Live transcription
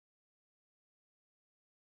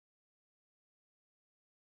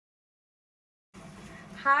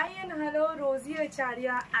Hi and hello, Rosie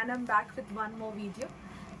Acharya, and I'm back with one more video.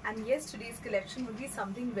 And yes, today's collection will be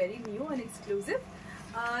something very new and exclusive.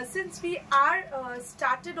 Since we are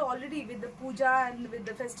started already with the puja and with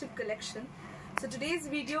the festive collection, so today's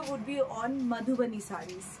video would be on Madhubani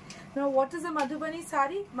sarees. Now, what is a Madhubani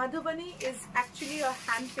saree? Madhubani is actually a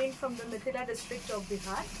hand paint from the Mithila district of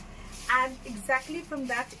Bihar, and exactly from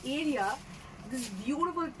that area, these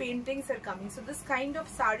beautiful paintings are coming. So this kind of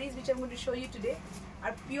sarees which I'm going to show you today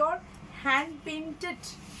are pure hand painted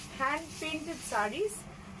sarees,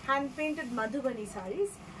 hand painted Madhubani sarees,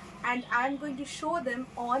 and I'm going to show them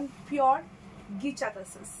on pure Ghicha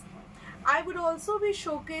Tussars. I would also be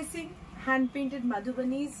showcasing hand painted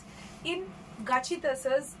Madhubanis in Ghicha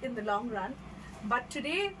Tussars in the long run, but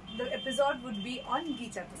today the episode would be on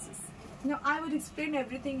Ghicha Tussars. Now I would explain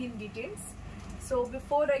everything in details. So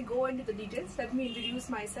before I go into the details, let me introduce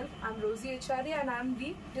myself. I'm Rosie Acharya and I'm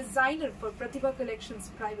the designer for Prativa Collections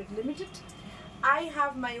Private Limited. I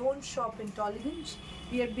have my own shop in Tollygunj.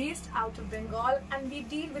 We are based out of Bengal and we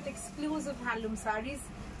deal with exclusive handloom sarees,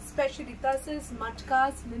 especially tussars,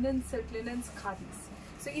 matkas, linen, silk linens, khadis.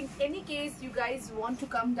 So in any case you guys want to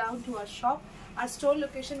come down to our shop, our store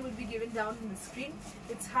location will be given down on the screen.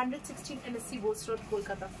 It's 116 NSC Bose Road,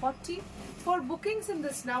 Kolkata 40. For bookings in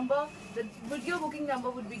this number, the video booking number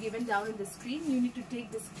would be given down on the screen. You need to take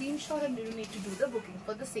the screenshot and you need to do the booking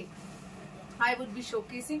for the same. I would be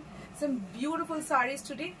showcasing some beautiful sarees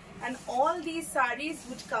today, and all these sarees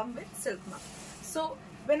would come with silk mark. So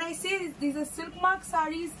when I say these are silk mark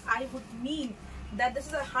sarees, I would mean that this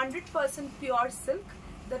is 100% pure silk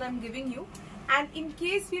that I'm giving you. And in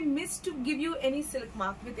case we miss to give you any silk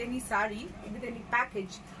mark with any saree, with any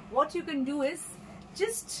package, what you can do is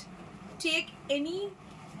just take any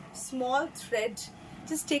small thread,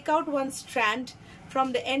 just take out one strand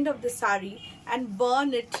from the end of the saree and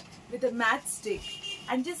burn it with a matchstick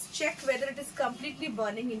and just check whether it is completely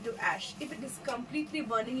burning into ash. If it is completely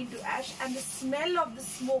burning into ash and the smell of the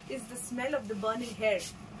smoke is the smell of the burning hair,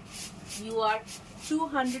 you are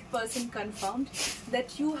 200% confirmed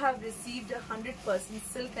that you have received 100%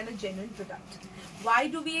 silk and a genuine product. Why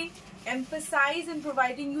do we emphasize in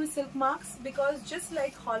providing you silk marks? Because just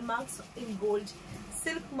like hallmarks in gold,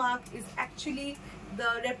 silk mark is actually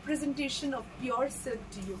the representation of pure silk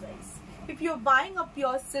to you guys. If you're buying a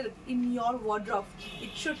pure silk in your wardrobe, it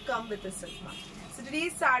should come with a silk mark. So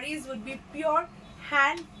today's sarees would be pure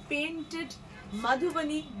hand painted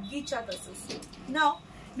Madhubani Ghicha Tussars. Now,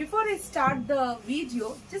 before I start the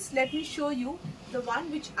video, just let me show you the one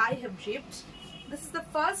which I have draped. This is the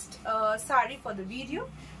first saree for the video.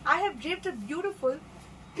 I have draped a beautiful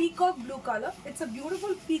peacock blue color. It's a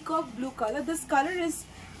beautiful peacock blue color. This color is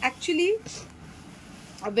actually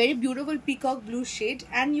a very beautiful peacock blue shade,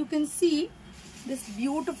 and you can see this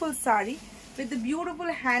beautiful saree with the beautiful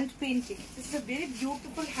hand painting. This is a very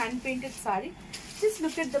beautiful hand painted saree. Just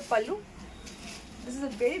look at the pallu. This is a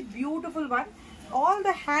very beautiful one. All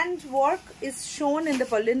the hand work is shown in the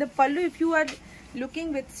pallu. In the pallu, if you are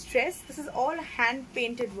looking with stress, this is all hand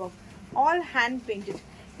painted work, all hand painted.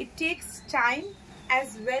 It takes time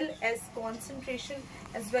as well as concentration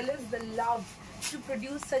as well as the love to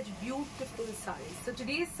produce such beautiful sarees. So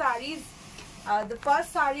today's sarees, the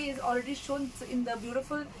first saree is already shown in the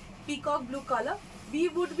beautiful peacock blue color. We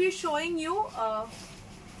would be showing you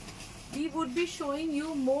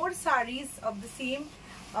more sarees of the same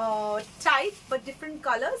type but different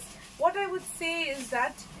colors. What I would say is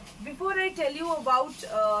that before I tell you about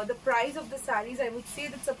the price of the sarees, I would say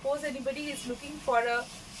that suppose anybody is looking for a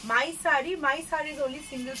my saree is only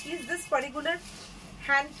single piece. This particular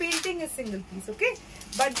hand painting is single piece, okay,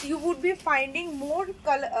 but you would be finding more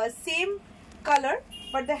color, same color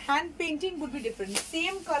but the hand painting would be different,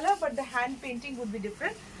 same color but the hand painting would be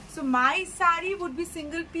different. So my saree would be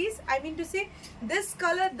single piece. I mean to say this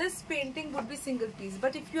color, this painting would be single piece.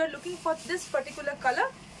 But if you are looking for this particular color,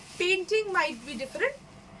 painting might be different,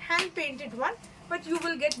 hand painted one, but you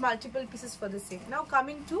will get multiple pieces for the same. Now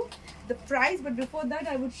coming to the price, but before that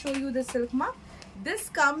I would show you the silk mark. This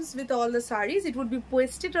comes with all the sarees. It would be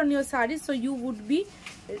pasted on your saree, so you would be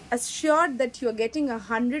assured that you are getting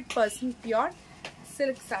 100% pure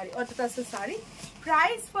silk saree or tussar saree.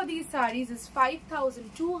 Price for these sarees is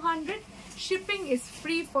 5,200. Shipping is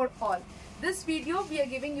free for all. This video we are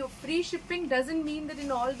giving you free shipping. Doesn't mean that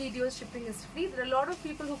in all videos shipping is free. There are a lot of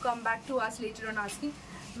people who come back to us later on asking,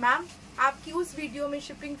 ma'am, आपकी उस video में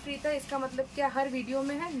shipping free था, इसका मतलब क्या हर video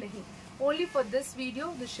में है? नहीं. Only for this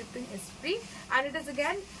video the shipping is free, and it is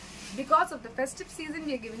again because of the festive season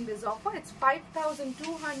we are giving this offer. It's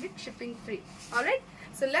 5,200 shipping free. Alright,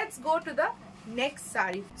 so let's go to the next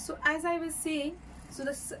saree. So as I was saying, So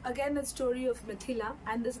this again a story of Mithila,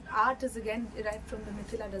 and this art is again derived from the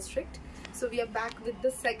Mithila district. So we are back with the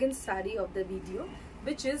second sari of the video,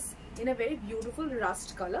 which is in a very beautiful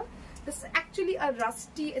rust color. This is actually a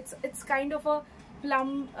rusty, it's kind of a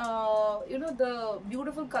plum, you know, the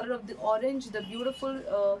beautiful color of the orange, the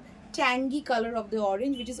beautiful tangy color of the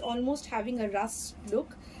orange, which is almost having a rust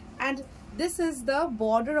look. And this is the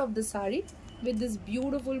border of the sari with this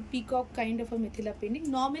beautiful peacock kind of a Mithila painting.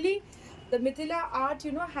 Normally the Mithila art,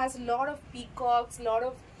 you know, has a lot of peacocks, a lot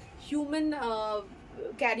of human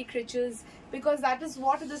caricatures, because that is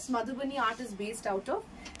what this Madhubani art is based out of.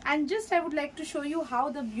 And just I would like to show you how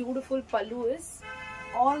the beautiful pallu is.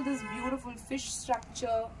 All this beautiful fish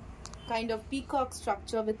structure, kind of peacock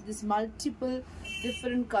structure with this multiple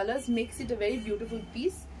different colors makes it a very beautiful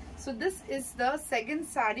piece. So this is the second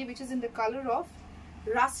sari, which is in the color of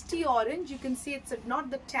rusty orange. You can see it's not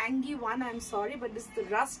the tangy one, I'm sorry, but this is the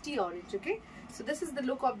rusty orange. Okay, so this is the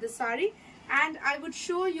look of the sari, and I would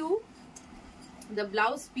show you the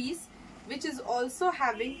blouse piece, which is also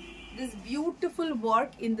having this beautiful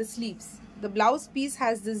work in the sleeves. The blouse piece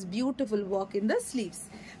has this beautiful work in the sleeves.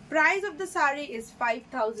 Price of the sari is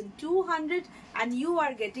 5,200, and you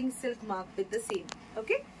are getting silk mark with the same.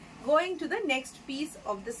 Okay, going to the next piece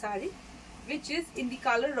of the sari, which is in the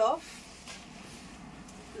color of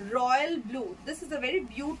royal blue. This is a very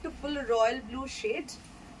beautiful royal blue shade,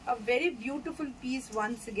 a very beautiful piece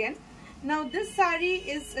once again. Now this sari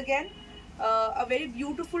is again a very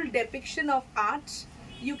beautiful depiction of art.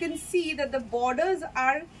 You can see that the borders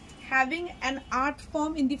are having an art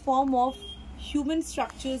form in the form of human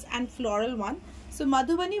structures and floral one. So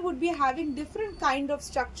Madhubani would be having different kind of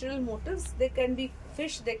structural motifs. They can be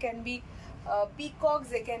fish, they can be peacocks,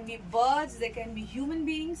 they can be birds, they can be human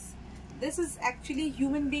beings. This is actually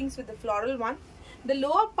human beings with the floral one. The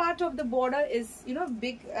lower part of the border is, you know,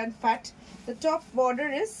 big and fat. The top border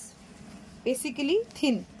is basically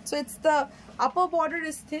thin. So it's the upper border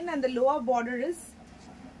is thin and the lower border is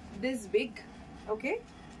this big. Okay,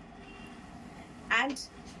 and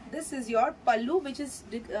this is your pallu, which is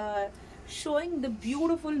showing the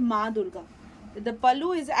beautiful Ma Durga. The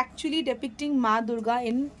pallu is actually depicting Ma Durga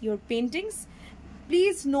in your paintings.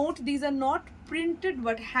 Please note, these are not printed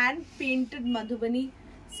but hand painted Madhubani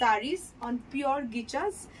saris on pure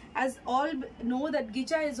gichas. As all know that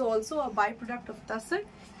gicha is also a byproduct of tussar.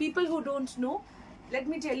 People who don't know, let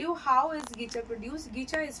me tell you how is gicha produced.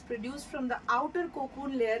 Gicha is produced from the outer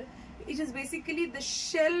cocoon layer. It is basically the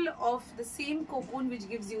shell of the same cocoon which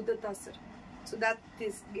gives you the tussar. So that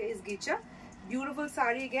is gicha. Beautiful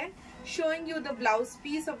sari again, showing you the blouse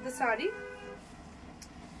piece of the sari.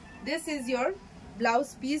 This is your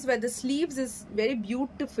blouse piece where the sleeves is very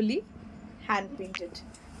beautifully hand painted.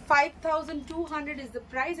 5,200 is the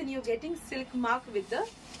price, and you're getting silk mark with the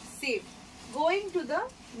same. Going to the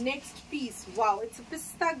next piece. Wow, it's a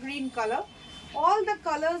pista green color. All the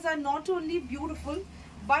colors are not only beautiful,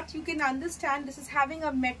 but you can understand this is having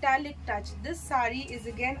a metallic touch. This sari is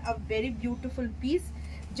again a very beautiful piece.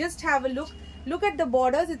 Just have a look. Look at the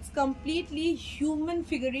borders. It's completely human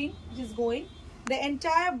figurine which is going. The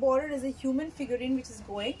entire border is a human figurine which is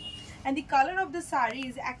going. And the color of the sari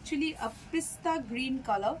is actually a pista green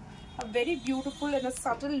color. A very beautiful and a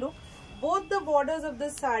subtle look. Both the borders of the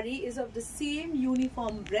sari is of the same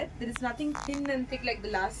uniform breadth. There is nothing thin and thick like the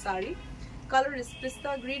last sari. Color is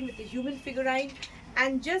pista green with a human figurine.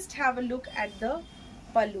 And just have a look at the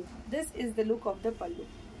pallu. This is the look of the pallu.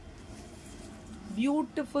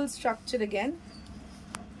 Beautiful structure again.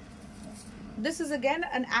 This is again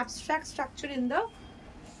an abstract structure in the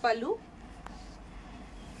pallu.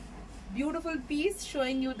 Beautiful piece,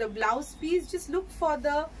 showing you the blouse piece. Just look for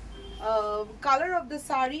the color of the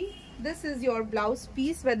sari. This is your blouse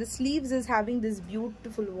piece where the sleeves is having this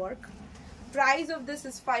beautiful work. Price of this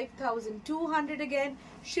is 5,200 again.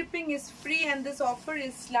 Shipping is free, and this offer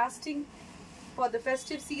is lasting for the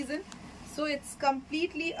festive season. So it's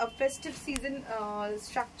completely a festive season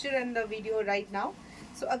structure and the video right now.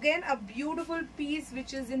 So again a beautiful piece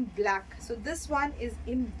which is in black. So this one is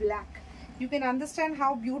in black. You can understand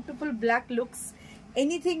how beautiful black looks.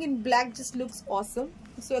 Anything in black just looks awesome.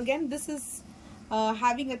 So again this is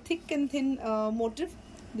having a thick and thin motif.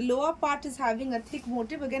 The lower part is having a thick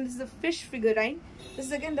motif. Again this is a fish figurine. This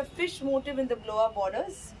is again the fish motif in the lower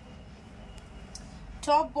borders.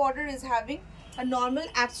 Top border is having a normal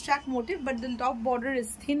abstract motif, but the top border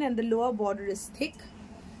is thin and the lower border is thick.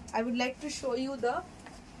 I would like to show you the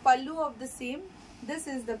pallu of the same. This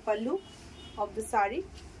is the pallu of the sari.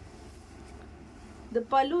 The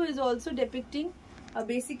pallu is also depicting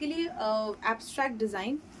basically abstract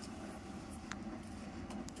design.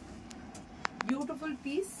 Beautiful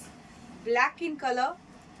piece. black in color.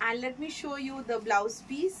 And let me show you the blouse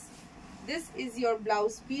piece. This is your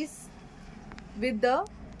blouse piece with the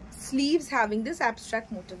sleeves having this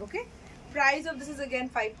abstract motif. Okay, price of this is again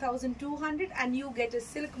 5,200, and you get a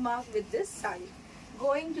silk mark with this sari.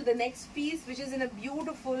 Going to the next piece, which is in a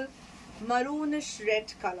beautiful maroonish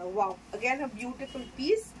red color. Wow, again a beautiful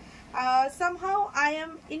piece. Somehow I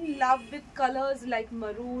am in love with colors like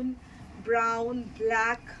maroon, brown,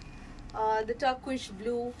 black, the turquoise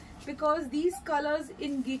blue, because these colors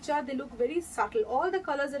in Ghicha, they look very subtle. All the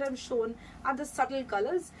colors that I've shown are the subtle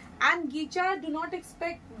colors, and Ghicha, do not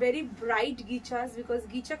expect very bright Ghichas, because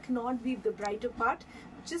Ghicha cannot be the brighter part.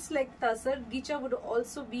 Just like Tussar, Ghicha would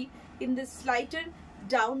also be in this slighter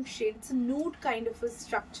down shade. It's a nude kind of a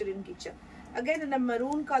structure in Ghicha. Again in a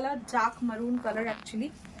maroon color, dark maroon color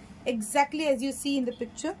actually, exactly as you see in the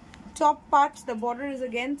picture. Top part, the border is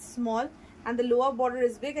again small, and the lower border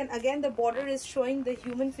is big, and again the border is showing the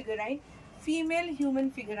human figurine, female human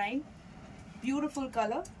figurine. Beautiful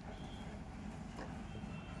color.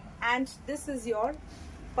 And this is your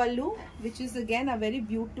pallu, which is again a very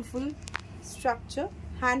beautiful structure,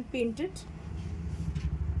 hand painted,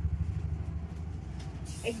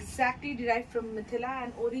 exactly derived from Mithila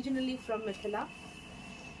and originally from Mithila.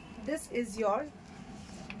 This is your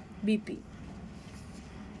BP.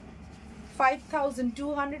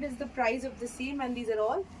 5,200 is the price of the same, and these are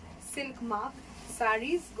all silk mark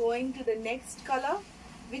sarees. Going to the next color,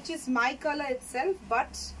 which is my color itself,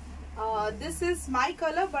 but this is my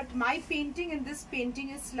color, but my painting and this painting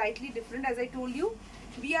is slightly different. As I told you,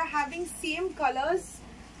 we are having same colors,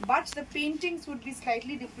 but the paintings would be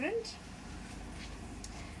slightly different.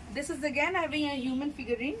 This is again having a human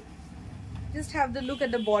figurine. Just have the look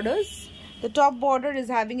at the borders. The top border is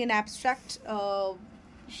having an abstract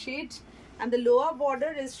shade, and the lower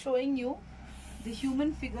border is showing you the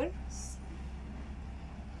human figure,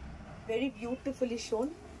 very beautifully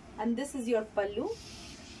shown. And this is your pallu,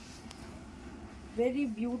 very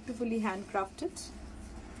beautifully handcrafted.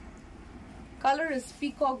 Color is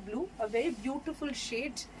peacock blue, a very beautiful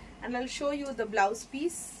shade. And I'll show you the blouse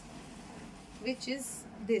piece, which is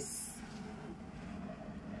this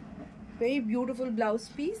very beautiful blouse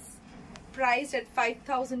piece, priced at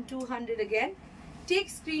 5,200 again. Take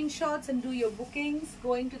screenshots and do your bookings.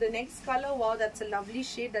 Going to the next color. Wow, that's a lovely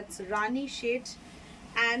shade. That's Rani shade.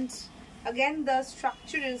 And again the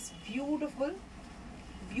structure is beautiful.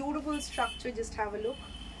 Beautiful structure. Just have a look.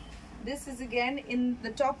 This is again in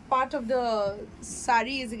the top part of the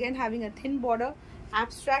sari is again having a thin border.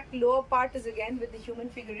 Abstract lower part is again with the human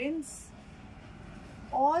figurines.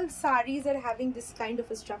 All saris are having this kind of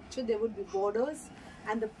a structure. There would be borders,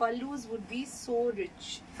 and the pallus would be so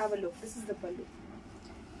rich. Have a look. This is the pallu.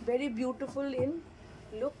 Very beautiful in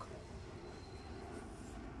look.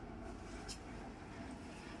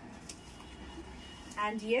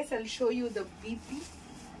 And yes, I'll show you the BP.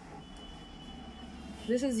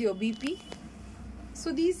 This is your BP.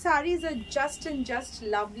 So these saris are just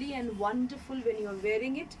lovely and wonderful when you're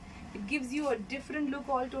wearing it. It gives you a different look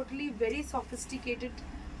all totally. Very sophisticated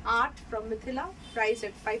art from Mithila, priced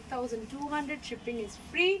at 5,200. Shipping is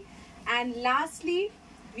free. And lastly,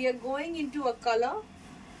 we are going into a color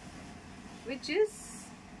which is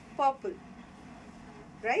purple,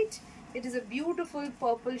 right? It is a beautiful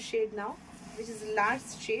purple shade now, which is a large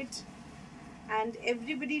shade, and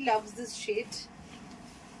everybody loves this shade.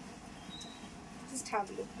 Just have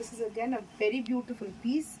a look. This is again a very beautiful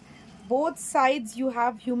piece. Both sides you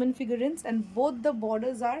have human figurines, and both the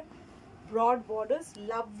borders are broad borders.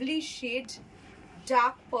 Lovely shade,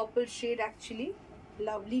 dark purple shade actually,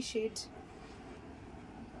 lovely shade.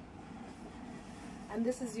 And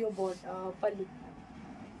this is your pallu.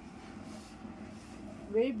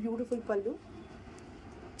 Very beautiful pallu.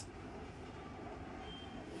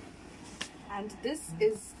 And this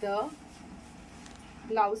is the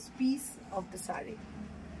blouse piece of the sari.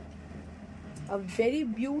 A very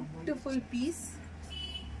beautiful piece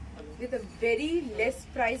with a very less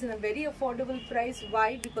price and a very affordable price.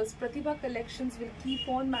 Why? Because Prativa Collections will keep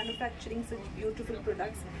on manufacturing such beautiful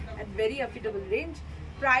products at very affordable range.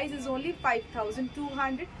 Price is only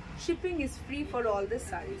 5,200. Shipping is free for all the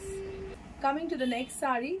saris. Coming to the next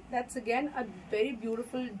sari, that's again a very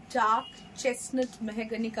beautiful dark chestnut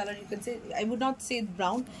mahogany color. You can say, I would not say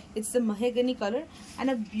brown, it's the mahogany color,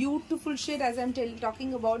 and a beautiful shade. As I'm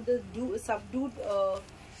talking about the subdued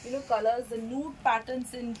colors, the nude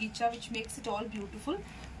patterns in Ghicha, which makes it all beautiful.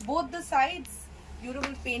 Both the sides,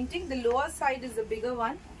 beautiful painting. The lower side is the bigger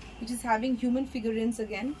one, which is having human figurines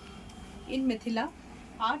again in Mithila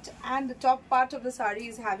art, and the top part of the sari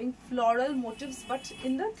is having floral motifs but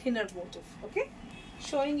in the thinner motif. Okay,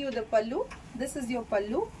 showing you the pallu. This is your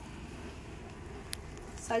pallu.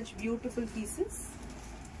 such beautiful pieces.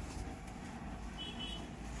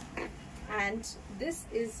 And this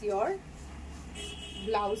is your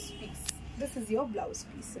blouse piece. This is your blouse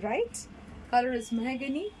piece, right? Color is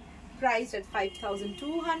mahogany, priced at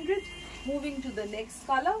 5,200. Moving to the next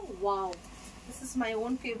color. Wow, this is my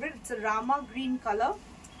own favorite. It's a Rama green color.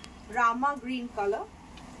 Rama green color.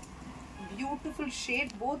 Beautiful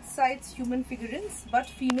shade. Both sides human figurines, but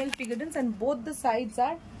female figurines, and both the sides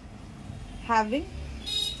are having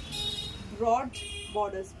broad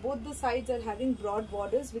borders. Both the sides are having broad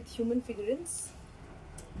borders with human figurines.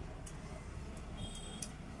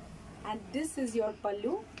 And this is your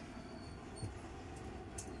pallu.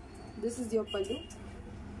 This is your pallu.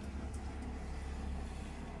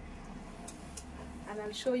 And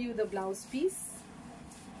I'll show you the blouse piece.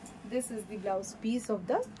 This is the blouse piece of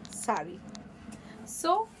the sari.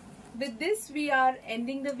 So with this we are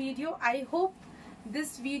ending the video. I hope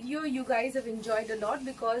this video you guys have enjoyed a lot,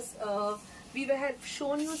 because we have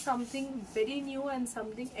shown you something very new and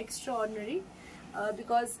something extraordinary,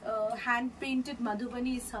 because hand painted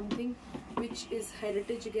Madhubani is something which is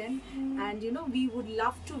heritage again. And you know, we would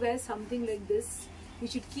love to wear something like this. We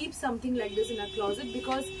should keep something like this in our closet,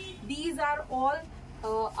 because these are all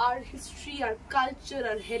our history, our culture,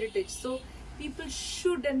 our heritage. So people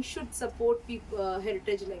should support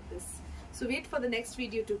heritage like this. So wait for the next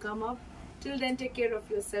video to come up. Till then, take care of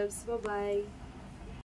yourselves. Bye bye.